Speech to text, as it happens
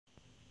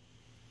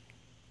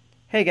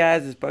Hey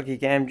guys, it's Bucky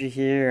Gamgee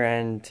here,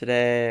 and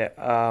today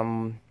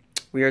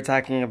we are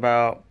talking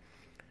about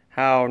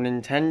how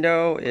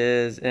Nintendo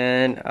is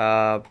in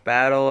a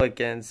battle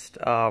against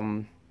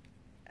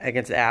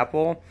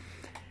Apple,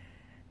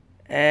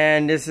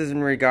 and this is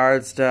in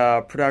regards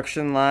to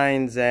production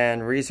lines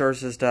and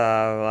resources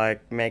to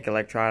like make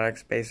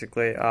electronics,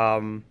 basically.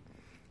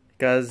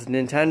 Because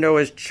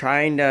Nintendo is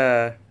trying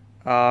to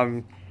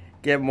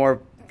get more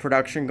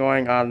production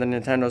going on the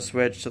Nintendo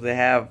Switch, so they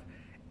have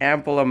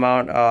ample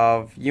amount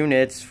of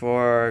units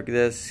for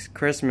this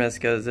Christmas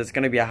because it's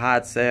going to be a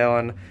hot sale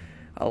and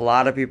a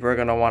lot of people are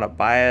going to want to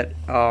buy it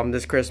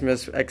this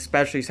Christmas,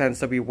 especially since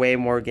there'll be way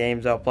more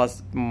games out,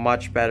 plus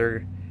much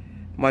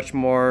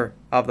more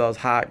of those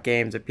hot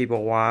games that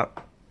people want.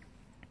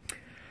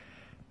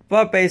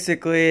 But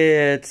basically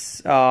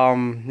it's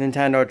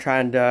Nintendo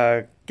trying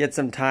to get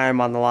some time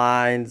on the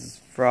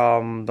lines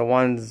from the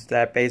ones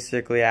that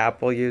basically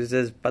Apple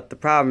uses, but the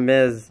problem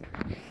is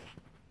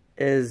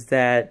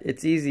that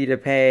it's easy to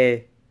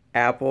pay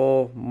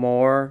Apple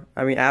more.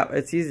 I mean,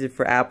 it's easy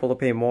for Apple to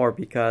pay more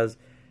because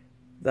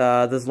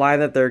this line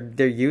that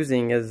they're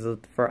using is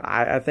for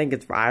I think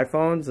it's for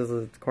iPhones,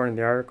 according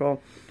to the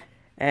article,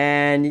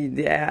 and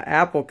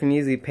Apple can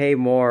easily pay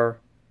more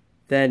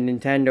than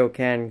Nintendo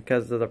can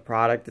because of the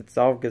product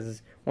itself.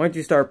 Because once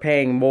you start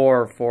paying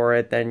more for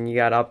it, then you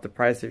gotta up the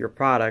price of your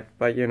product.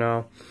 But you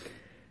know,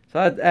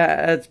 so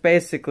that's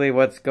basically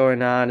what's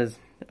going on. Is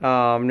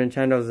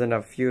Nintendo's in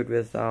a feud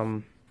with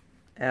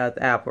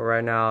Apple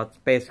right now. It's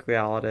basically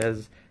all it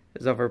is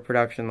over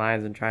production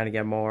lines and trying to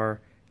get more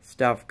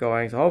stuff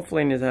going. So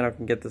hopefully Nintendo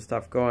can get the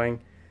stuff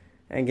going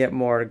and get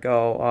more to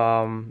go.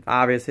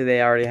 Obviously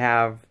they already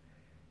have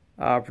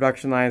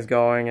production lines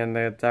going and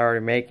it's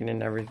already making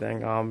and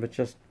everything. But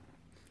just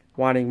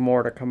wanting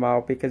more to come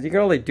out because you can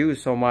only do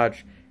so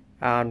much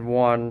on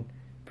one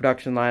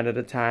production line at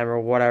a time or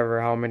whatever,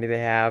 how many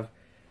they have.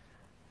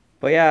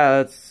 But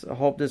yeah, I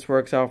hope this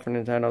works out for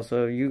Nintendo,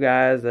 so you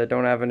guys that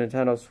don't have a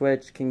Nintendo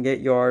Switch can get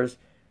yours.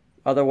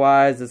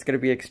 Otherwise, it's going to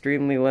be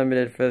extremely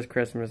limited for this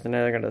Christmas, and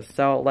they're going to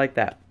sell it like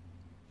that.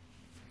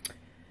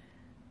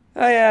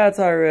 Oh yeah, that's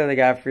all I really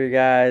got for you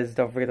guys.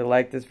 Don't forget to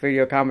like this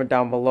video, comment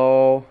down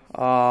below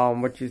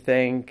what you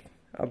think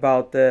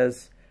about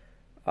this.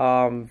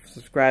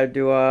 Subscribe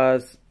to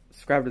us,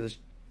 subscribe to this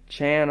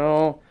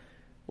channel,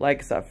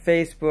 like us on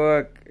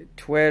Facebook,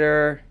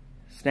 Twitter,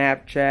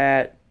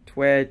 Snapchat,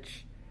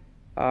 Twitch.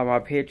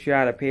 Our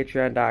Patreon at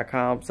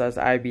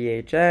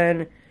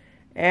patreon.com/IBHN,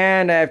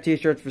 and I have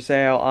t-shirts for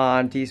sale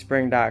on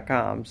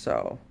teespring.com,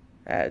 so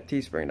at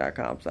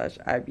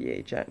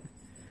teespring.com/IBHN.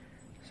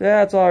 So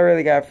that's all I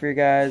really got for you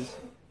guys.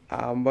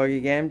 I'm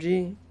Bucky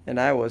Gamgee, and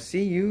I will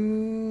see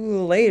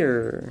you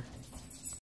later.